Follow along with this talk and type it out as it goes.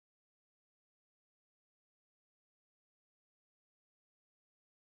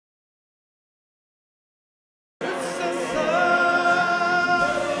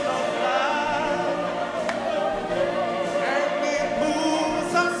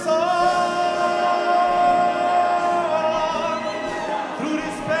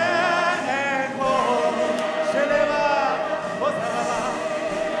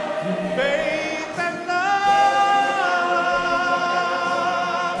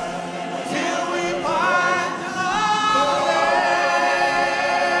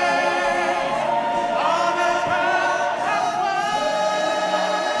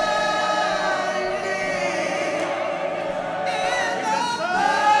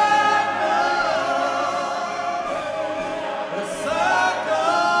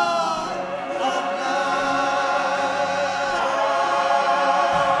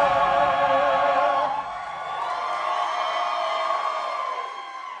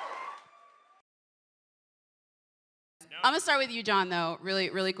I'm gonna start with you, John, though,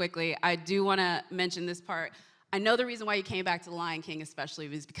 really quickly. I do wanna mention this part. I know the reason why you came back to The Lion King especially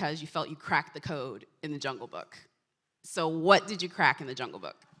was because you felt you cracked the code in the Jungle Book. So what did you crack in the Jungle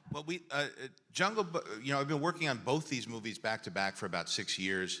Book? Well, Jungle Book, I've been working on both these movies back to back for about 6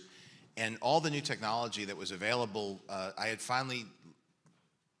 years, and all the new technology that was available, I had finally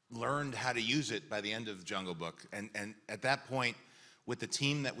learned how to use it by the end of Jungle Book. And at that point, with the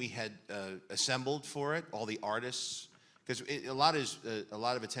team that we had assembled for it, all the artists, because a lot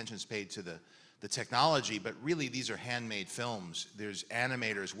of attention is paid to the technology, but really these are handmade films. There's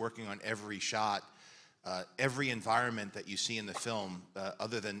animators working on every shot, every environment that you see in the film,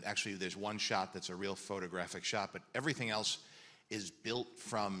 other than actually there's one shot that's a real photographic shot, but everything else is built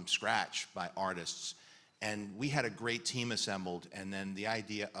from scratch by artists. And we had a great team assembled, and then the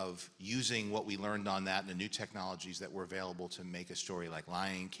idea of using what we learned on that and the new technologies that were available to make a story like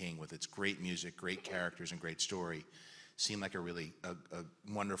Lion King with its great music, great characters, and great story seemed like a really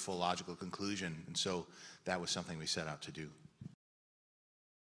wonderful, logical conclusion. And so that was something we set out to do.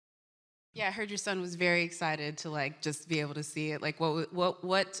 Yeah, I heard your son was very excited to just be able to see it. Like, what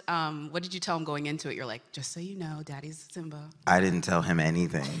did you tell him going into it? You're like, just so you know, Daddy's Simba. I didn't tell him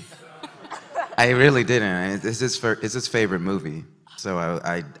anything. I really didn't. It's his favorite movie. So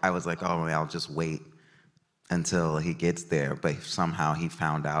I was like, oh, I'll just wait until he gets there. But somehow he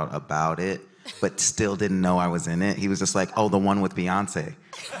found out about it, but still didn't know I was in it. He was just like, oh, the one with Beyonce.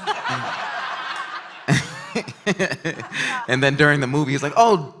 And then during the movie, he's like,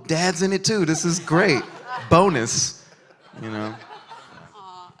 oh, Dad's in it too. This is great. Bonus,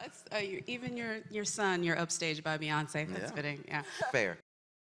 Aw, even your son, you're upstaged by Beyonce. That's fitting, yeah. Fair.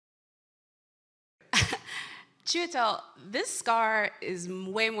 Chiwetel, this Scar is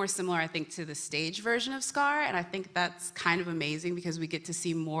way more similar, I think, to the stage version of Scar, and I think that's kind of amazing because we get to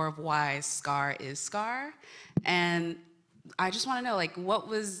see more of why Scar is Scar. And I just want to know,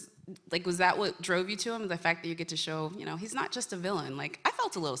 was that what drove you to him? The fact that you get to show, he's not just a villain. I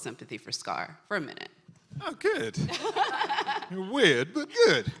felt a little sympathy for Scar for a minute. Oh, good. You're weird, but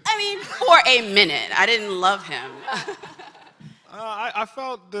good. I mean, for a minute. I didn't love him. I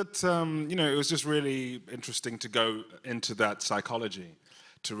felt that, it was just really interesting to go into that psychology,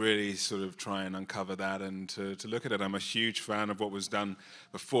 to really sort of try and uncover that and to look at it. I'm a huge fan of what was done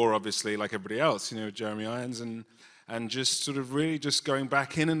before, obviously, like everybody else, Jeremy Irons, and just sort of really just going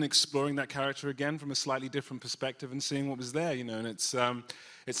back in and exploring that character again from a slightly different perspective and seeing what was there, and it's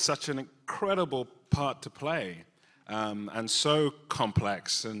such an incredible part to play. And so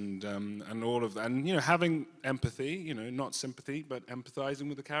complex, and all of that, and having empathy, not sympathy, but empathizing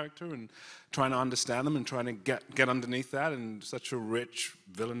with the character and trying to understand them and trying to get underneath that, and such a rich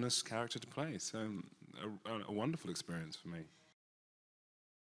villainous character to play. So a wonderful experience for me.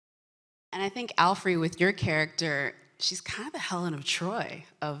 And I think Alfre, with your character, she's kind of the Helen of Troy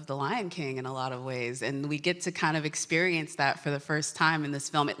of The Lion King in a lot of ways, and we get to kind of experience that for the first time in this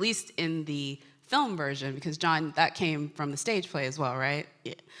film, at least in the film version, because John, that came from the stage play as well, right?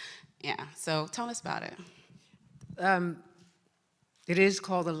 Yeah. So tell us about it. It is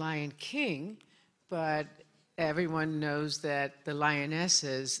called The Lion King, but everyone knows that the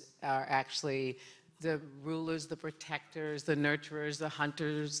lionesses are actually the rulers, the protectors, the nurturers, the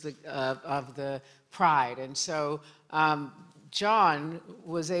hunters of the pride. And so John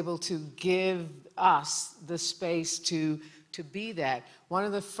was able to give us the space to be that. One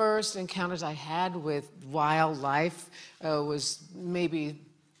of the first encounters I had with wildlife was maybe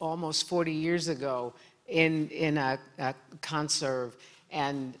almost 40 years ago in a conserve,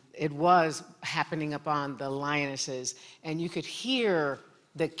 and it was happening upon the lionesses, and you could hear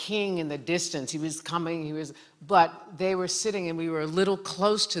the king in the distance. He was coming, but they were sitting and we were a little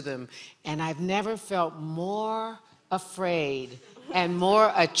close to them, and I've never felt more afraid and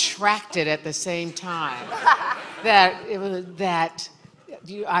more attracted at the same time.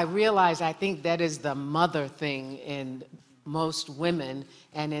 I realize, I think that is the mother thing in most women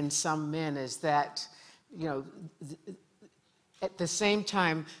and in some men, is that, at the same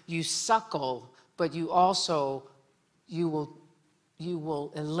time you suckle, but you also, you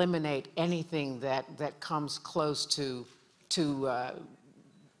will eliminate anything that comes close to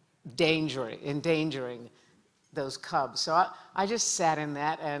endangering those cubs. So I just sat in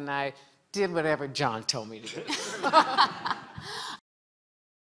that and I did whatever John told me to do.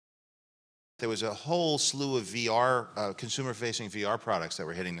 There was a whole slew of VR, consumer-facing VR products that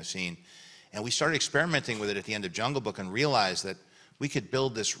were hitting the scene. And we started experimenting with it at the end of Jungle Book and realized that we could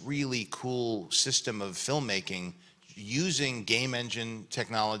build this really cool system of filmmaking using game engine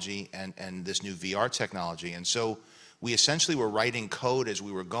technology and this new VR technology. And so we essentially were writing code as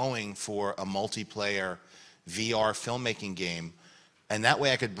we were going for a multiplayer VR filmmaking game. And that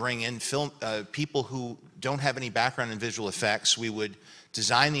way I could bring in people who don't have any background in visual effects. We would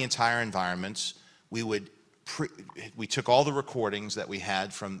design the entire environments. We took all the recordings that we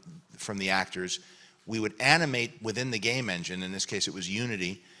had from the actors. We would animate within the game engine. In this case, it was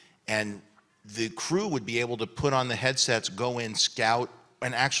Unity. And the crew would be able to put on the headsets, go in, scout,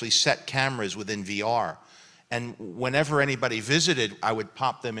 and actually set cameras within VR. And whenever anybody visited, I would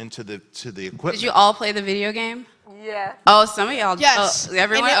pop them into the equipment. Did you all play the video game? Yeah. Oh, some of y'all. Yes. Oh,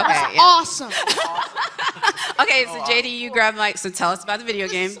 everyone? And it was Okay. Yeah. awesome. Okay, so JD, you grab the mic. So tell us about the video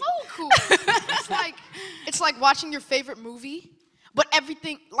game. It's so cool. It's like watching your favorite movie, but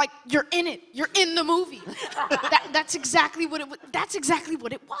everything, like, you're in it. You're in the movie. That's exactly what it was. That's exactly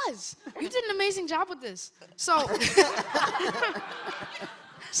what it was. You did an amazing job with this. So it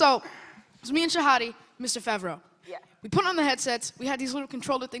was me and Shahadi, Mr. Favreau. Yeah. We put on the headsets. We had these little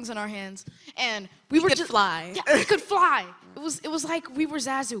controller things in our hands, and we were could just fly. Yeah, we could fly. It was like we were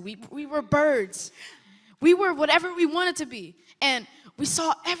Zazu. We were birds. We were whatever we wanted to be, and we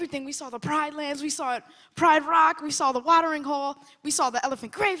saw everything. We saw the Pride Lands. We saw Pride Rock. We saw the watering hole. We saw the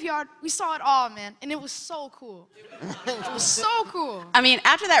elephant graveyard. We saw it all, man, and it was so cool. It was so cool. I mean,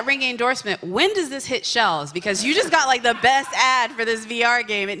 after that ringing endorsement, when does this hit shelves? Because you just got like the best ad for this VR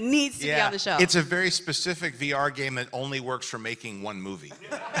game. It needs to be on the shelf. It's a very specific VR game that only works for making one movie.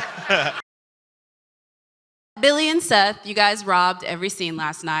 Billy and Seth, you guys robbed every scene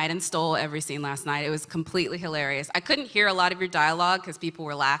last night and stole every scene last night. It was completely hilarious. I couldn't hear a lot of your dialogue because people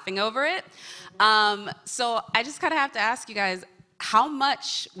were laughing over it. So I just kind of have to ask you guys, how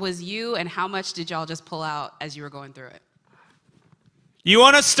much was you and how much did y'all just pull out as you were going through it? You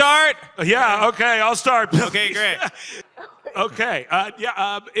want to start? Yeah, okay, I'll start. Okay, great. Okay,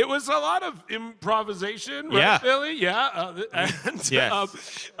 it was a lot of improvisation, right, Yeah. Billy? Yeah,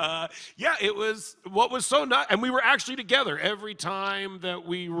 Yes. Yeah, it was what was so nice, and we were actually together every time that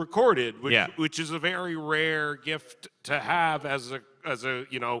we recorded, which is a very rare gift to have as a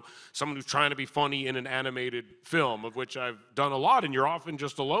someone who's trying to be funny in an animated film, of which I've done a lot, and you're often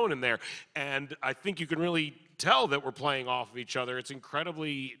just alone in there, and I think you can really tell that we're playing off of each other. It's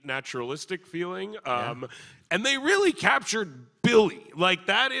incredibly naturalistic feeling. And they really captured Billy. Like,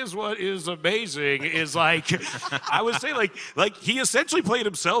 that is what is amazing, is like, I would say like he essentially played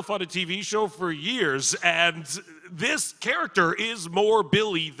himself on a TV show for years, and this character is more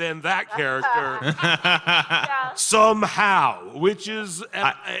Billy than that character somehow, which is,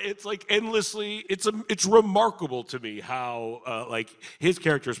 it's like endlessly, it's remarkable to me how, like, his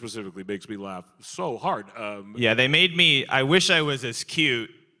character specifically makes me laugh so hard. Yeah, they made me, I wish I was as cute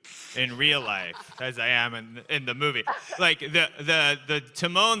in real life as I am in the movie. Like, the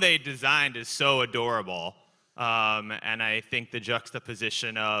Timon they designed is so adorable. And I think the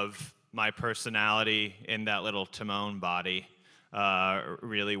juxtaposition of my personality in that little Timon body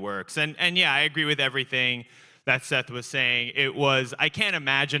really works. And yeah, I agree with everything that Seth was saying. It was, I can't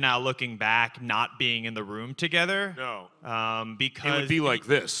imagine now looking back not being in the room together. No. Because it would be like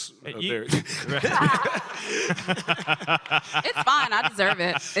this. It's fine. I deserve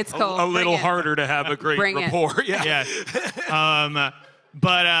it. It's cool. A little harder to have a great rapport. Yeah.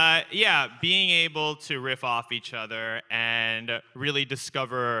 But yeah, being able to riff off each other and really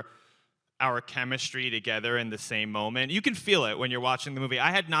discover our chemistry together in the same moment. You can feel it when you're watching the movie.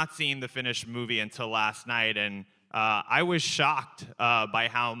 I had not seen the finished movie until last night, and I was shocked by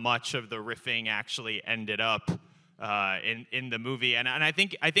how much of the riffing actually ended up in the movie. And I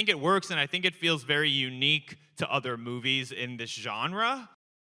think it works, and I think it feels very unique to other movies in this genre.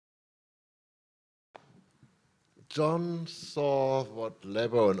 John saw what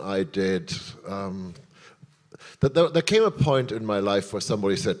Lebo and I did. There came a point in my life where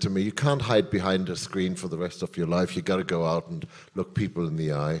somebody said to me, you can't hide behind a screen for the rest of your life. You got to go out and look people in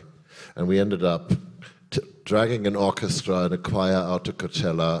the eye. And we ended up dragging an orchestra and a choir out to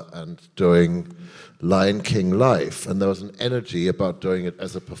Coachella and doing Lion King live. And there was an energy about doing it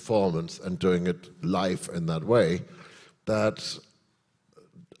as a performance and doing it live in that way that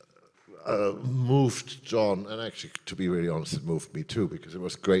moved John, and actually, to be really honest, it moved me too, because it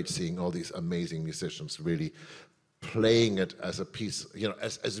was great seeing all these amazing musicians really playing it as a piece,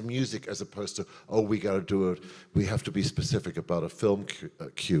 as music, as opposed to, oh, we got to do it, we have to be specific about a film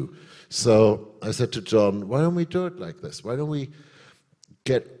cue. So I said to John, why don't we do it like this? Why don't we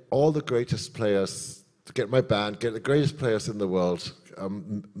get all the greatest players, get my band, get the greatest players in the world,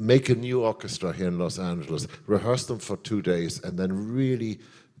 make a new orchestra here in Los Angeles, rehearse them for 2 days, and then really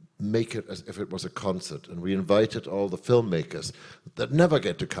make it as if it was a concert. And we invited all the filmmakers that never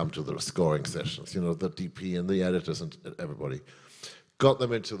get to come to the scoring sessions, the DP and the editors and everybody. got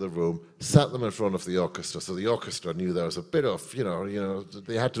them into the room, sat them in front of the orchestra, so the orchestra knew there was a bit of,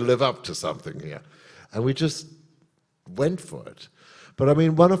 they had to live up to something here. And we just went for it. But I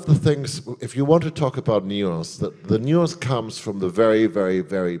mean, one of the things, if you want to talk about nuance, the nuance comes from the very, very,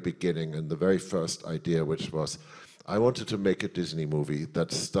 very beginning and the very first idea, which was, I wanted to make a Disney movie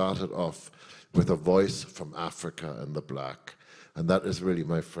that started off with a voice from Africa and the black. And that is really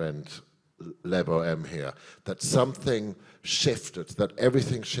my friend Lebo M here, that something shifted, that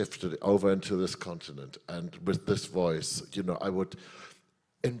everything shifted over into this continent. And with this voice, I would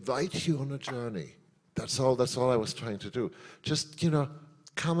invite you on a journey. That's all I was trying to do. Just,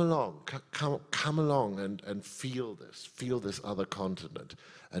 come along and feel this other continent.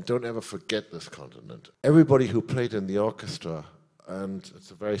 And don't ever forget this continent. Everybody who played in the orchestra, and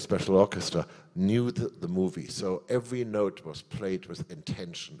it's a very special orchestra, knew the movie. So every note was played with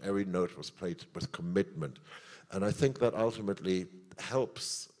intention. Every note was played with commitment. And I think that ultimately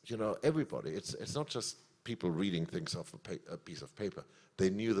helps, everybody. It's not just people reading things off a piece of paper. They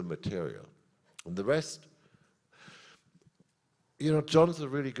knew the material. And the rest, John's a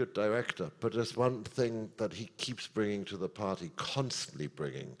really good director, but there's one thing that he keeps bringing to the party, constantly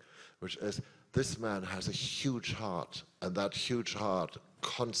bringing, which is this man has a huge heart, and that huge heart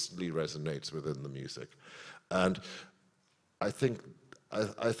constantly resonates within the music. And I think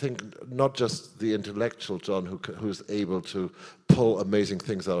not just the intellectual John who's able to pull amazing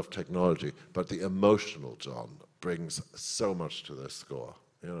things out of technology, but the emotional John brings so much to this score.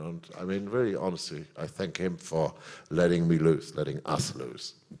 And I mean, really, honestly, I thank him for letting us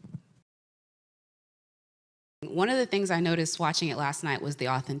loose. One of the things I noticed watching it last night was the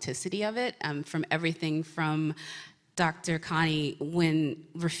authenticity of it, from everything from Dr. Connie, when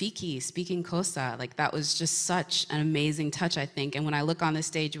Rafiki speaking Xhosa, that was just such an amazing touch, I think. And when I look on the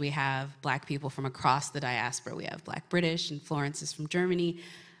stage, we have Black people from across the diaspora. We have Black British, and Florence is from Germany.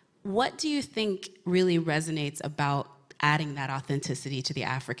 What do you think really resonates about adding that authenticity to the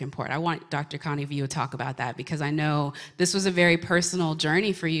African part? I want Dr. Connie View to talk about that, because I know this was a very personal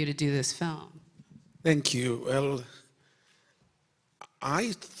journey for you to do this film. Thank you. Well,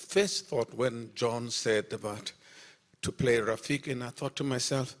 I first thought when John said about to play Rafiki, and I thought to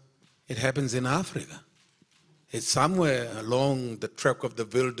myself, it happens in Africa. It's somewhere along the track of the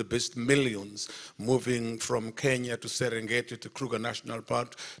wildebeest, millions moving from Kenya to Serengeti to Kruger National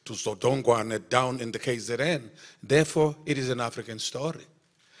Park to Sodongwane down in the KZN. Therefore, it is an African story.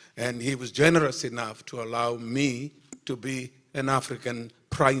 And he was generous enough to allow me to be an African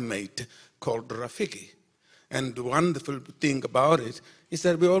primate called Rafiki. And the wonderful thing about it is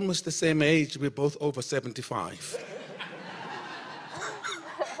that we're almost the same age. We're both over 75.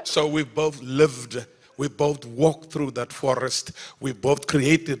 So we've both lived. We both walked through that forest. We both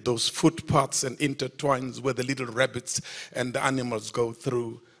created those footpaths and intertwines where the little rabbits and the animals go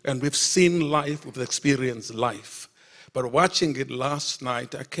through. And we've seen life, we've experienced life. But watching it last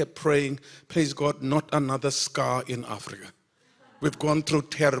night, I kept praying, please God, not another scar in Africa. We've gone through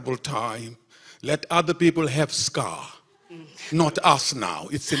terrible time. Let other people have scar, not us now.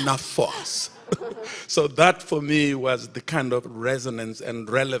 It's enough for us. So that for me was the kind of resonance and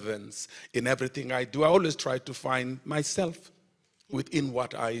relevance in everything I do. I always try to find myself within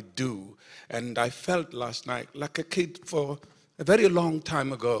what I do. And I felt last night like a kid for a very long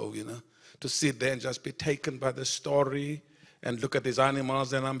time ago, to sit there and just be taken by the story and look at these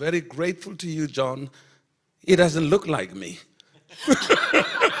animals. And I'm very grateful to you, John. It doesn't look like me.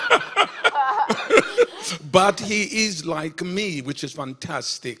 But he is like me, which is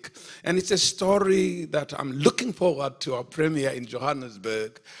fantastic. And it's a story that I'm looking forward to our premiere in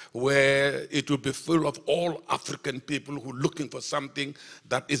Johannesburg, where it will be full of all African people who are looking for something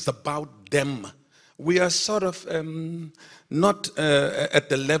that is about them. We are sort of not at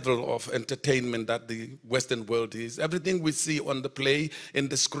the level of entertainment that the Western world is. Everything we see on the play, in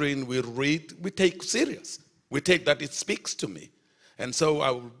the screen, we read, we take serious. We take that it speaks to me. And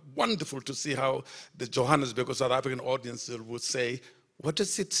so wonderful to see how the Johannesburg or South African audience would say, what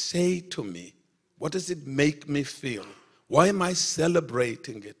does it say to me? What does it make me feel? Why am I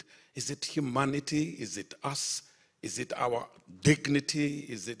celebrating it? Is it humanity? Is it us? Is it our dignity?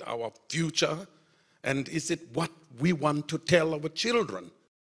 Is it our future? And is it what we want to tell our children?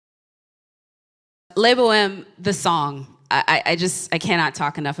 Lebo M, the song, I cannot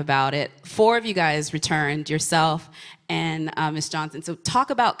talk enough about it. 4 of you guys returned, yourself and Ms. Johnson. So talk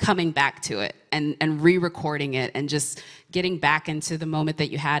about coming back to it and re-recording it and just getting back into the moment that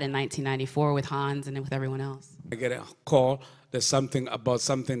you had in 1994 with Hans and with everyone else. I get a call, there's something about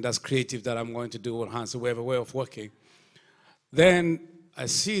something that's creative that I'm going to do with Hans, so we have a way of working. Then I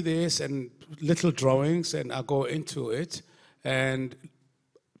see this and little drawings and I go into it and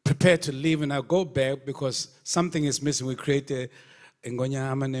prepared to leave, and I go back because something is missing. We create a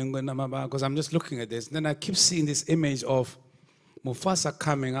because I'm just looking at this. Then I keep seeing this image of Mufasa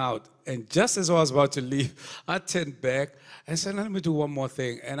coming out, and just as I was about to leave, I turned back and said, let me do one more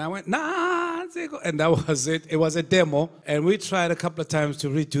thing. And I went, nah, and that was it. It was a demo, and we tried a couple of times to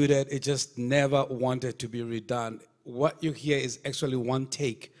redo that. It just never wanted to be redone. What you hear is actually one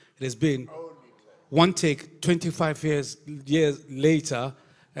take. It has been one take 25 years later,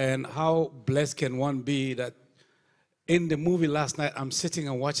 and how blessed can one be that in the movie last night, I'm sitting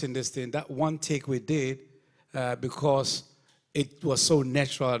and watching this thing, that one take we did, because it was so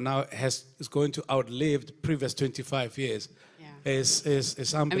natural, now it's going to outlive the previous 25 years. Yeah. It's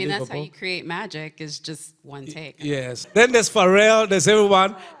unbelievable. I mean, that's how you create magic, is just one take. Yes. Then there's Pharrell, there's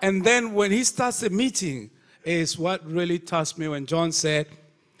everyone. And then when he starts the meeting, is what really touched me when John said,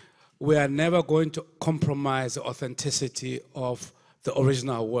 we are never going to compromise the authenticity of the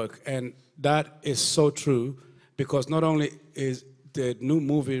original work. And that is so true, because not only is the new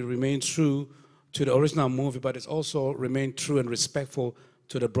movie remain true to the original movie, but it's also remained true and respectful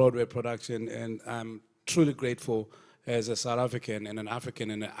to the Broadway production. And I'm truly grateful as a South African and an African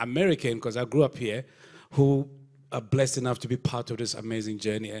and an American, because I grew up here, who are blessed enough to be part of this amazing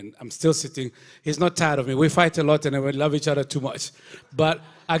journey. And I'm still sitting, he's not tired of me. We fight a lot and we love each other too much. But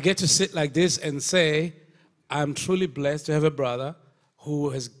I get to sit like this and say, I'm truly blessed to have a brother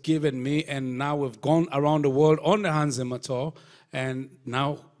who has given me, and now we've gone around the world on the Hans Zimmer tour, and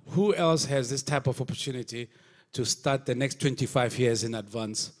now who else has this type of opportunity to start the next 25 years in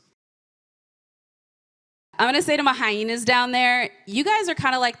advance? I'm gonna say to my hyenas down there, you guys are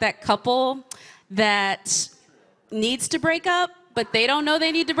kind of like that couple that needs to break up, but they don't know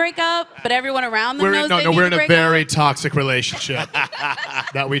they need to break up, but everyone around them knows they need to break up. We're in a very toxic relationship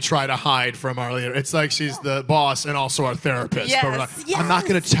that we try to hide from our leader. It's like she's the boss and also our therapist. Yes, but we're like, yes. I'm not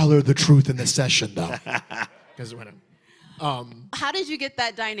going to tell her the truth in this session, though. Because How did you get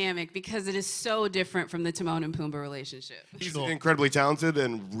that dynamic? Because it is so different from the Timon and Pumbaa relationship. He's incredibly talented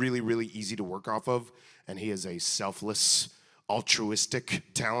and really, really easy to work off of. And he is a selfless, altruistic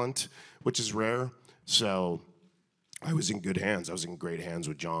talent, which is rare. So I was in good hands. I was in great hands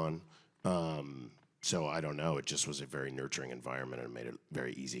with John. So I don't know. It just was a very nurturing environment, and it made it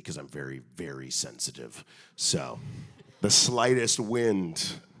very easy because I'm very, very sensitive. So the slightest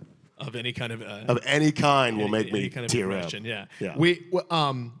wind of any kind of will make me kind of tear aggression, up. Yeah.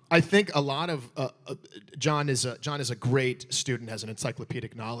 I think a lot of John is a great student, has an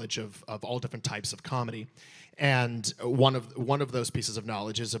encyclopedic knowledge of all different types of comedy, and one of those pieces of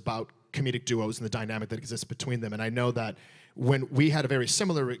knowledge is about comedic duos and the dynamic that exists between them. And I know that when we had a very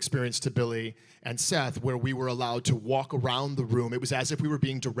similar experience to Billy and Seth, where we were allowed to walk around the room, it was as if we were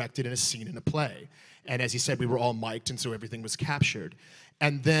being directed in a scene in a play. And as he said, we were all mic'd, and so everything was captured.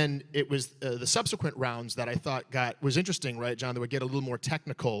 And then it was the subsequent rounds that I thought was interesting, right, John, that would get a little more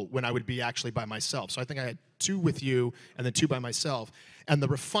technical when I would be actually by myself. So I think I had 2 with you and then 2 by myself. And the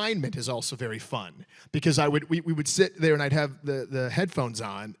refinement is also very fun, because we would sit there and I'd have the headphones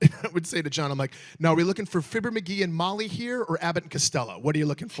on, and I would say to John, I'm like, now are we looking for Fibber McGee and Molly here, or Abbott and Costello? What are you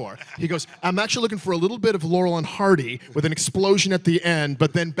looking for? He goes, I'm actually looking for a little bit of Laurel and Hardy with an explosion at the end,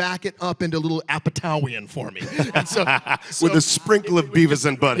 but then back it up into a little Apatowian for me. And so with a sprinkle of Beavis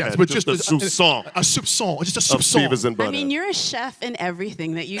and Butthead. Yes, but just a soupçon. A soupçon, just a soupçon. Beavis and Butthead. I mean, you're a chef in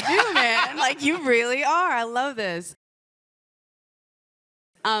everything that you do, man. Like, you really are. I love this.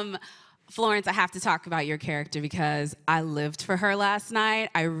 Florence, I have to talk about your character because I lived for her last night.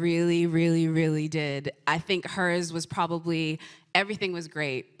 I really, really, really did. I think hers was probably, everything was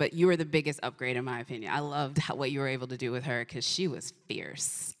great, but you were the biggest upgrade in my opinion. I loved what you were able to do with her because she was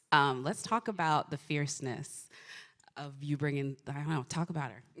fierce. Let's talk about the fierceness of you bringing, I don't know, talk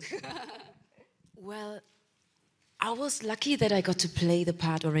about her. Well, I was lucky that I got to play the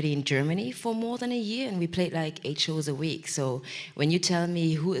part already in Germany for more than a year, and we played like 8 shows a week. So when you tell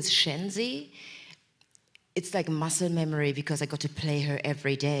me who is Shenzi, it's like muscle memory because I got to play her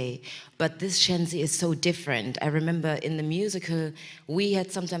every day. But this Shenzi is so different. I remember in the musical, we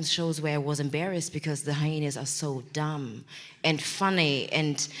had sometimes shows where I was embarrassed because the hyenas are so dumb and funny,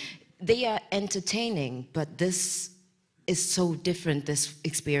 and they are entertaining, but this is so different, this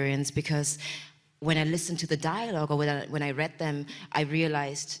experience, because when I listened to the dialogue or when I read them, I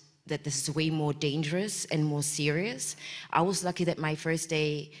realized that this is way more dangerous and more serious. I was lucky that my first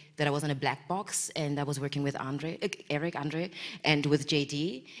day that I was in a black box and I was working with Eric Andre, and with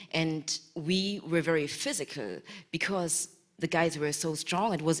JD, and we were very physical because the guys were so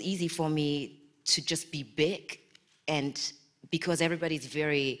strong. It was easy for me to just be big, and because everybody's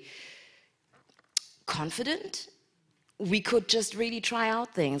very confident, we could just really try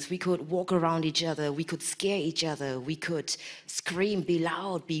out things. We could walk around each other. We could scare each other. We could scream, be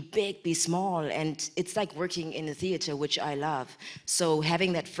loud, be big, be small. And it's like working in a theater, which I love. So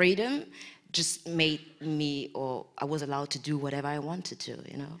having that freedom just made me, or I was allowed to do whatever I wanted to,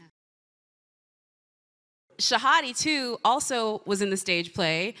 you know. Shahadi, too, also was in the stage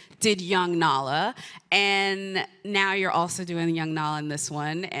play, did Young Nala, and now you're also doing Young Nala in this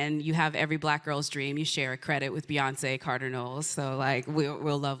one, and you have Every Black Girl's Dream. You share a credit with Beyonce, Carter Knowles, so like,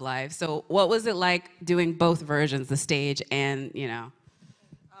 we'll love life. So what was it like doing both versions, the stage and, you know?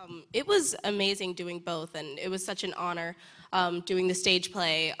 It was amazing doing both, and it was such an honor doing the stage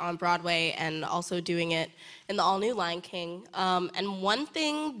play on Broadway and also doing it in the all-new Lion King. And one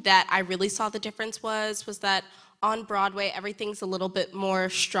thing that I really saw the difference was that on Broadway, everything's a little bit more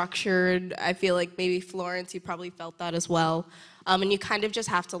structured. I feel like maybe Florence, you probably felt that as well. And you kind of just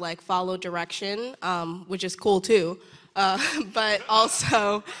have to like follow direction, which is cool too. But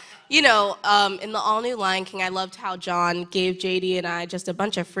also, you know, in the all-new Lion King, I loved how John gave JD and I just a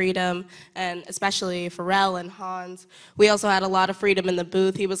bunch of freedom, and especially Pharrell and Hans. We also had a lot of freedom in the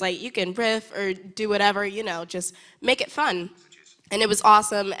booth. He was like, you can riff or do whatever, you know, just make it fun. And it was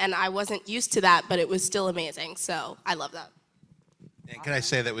awesome, and I wasn't used to that, but it was still amazing, so I love that. And can I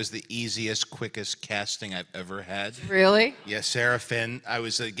say that was the easiest, quickest casting I've ever had? Really? Yeah, Sarah Finn. I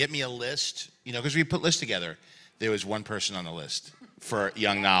was, get me a list, you know, because we put lists together. There was one person on the list for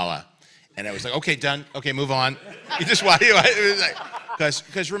Young Nala. And I was like, okay, done. Okay, move on. You just why you?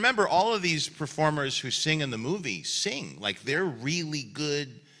 Because remember, all of these performers who sing in the movie sing like they're really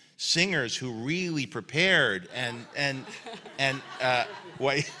good singers who really prepared and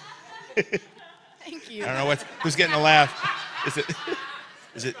what? Thank you. I don't know who's getting a laugh.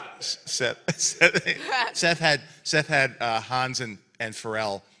 Is it Seth? Seth had Hans and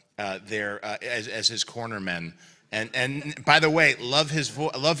Pharrell there as his cornermen. And by the way,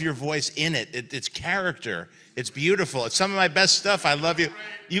 love your voice in it. It's character. It's beautiful. It's some of my best stuff. I love you.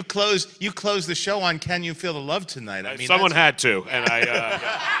 You closed the show on "Can You Feel the Love Tonight?" I mean, someone had to, and I.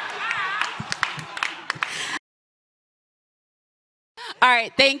 All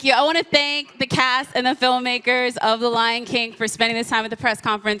right, thank you. I want to thank the cast and the filmmakers of The Lion King for spending this time at the press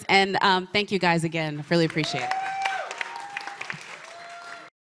conference, and thank you guys again. Really appreciate it.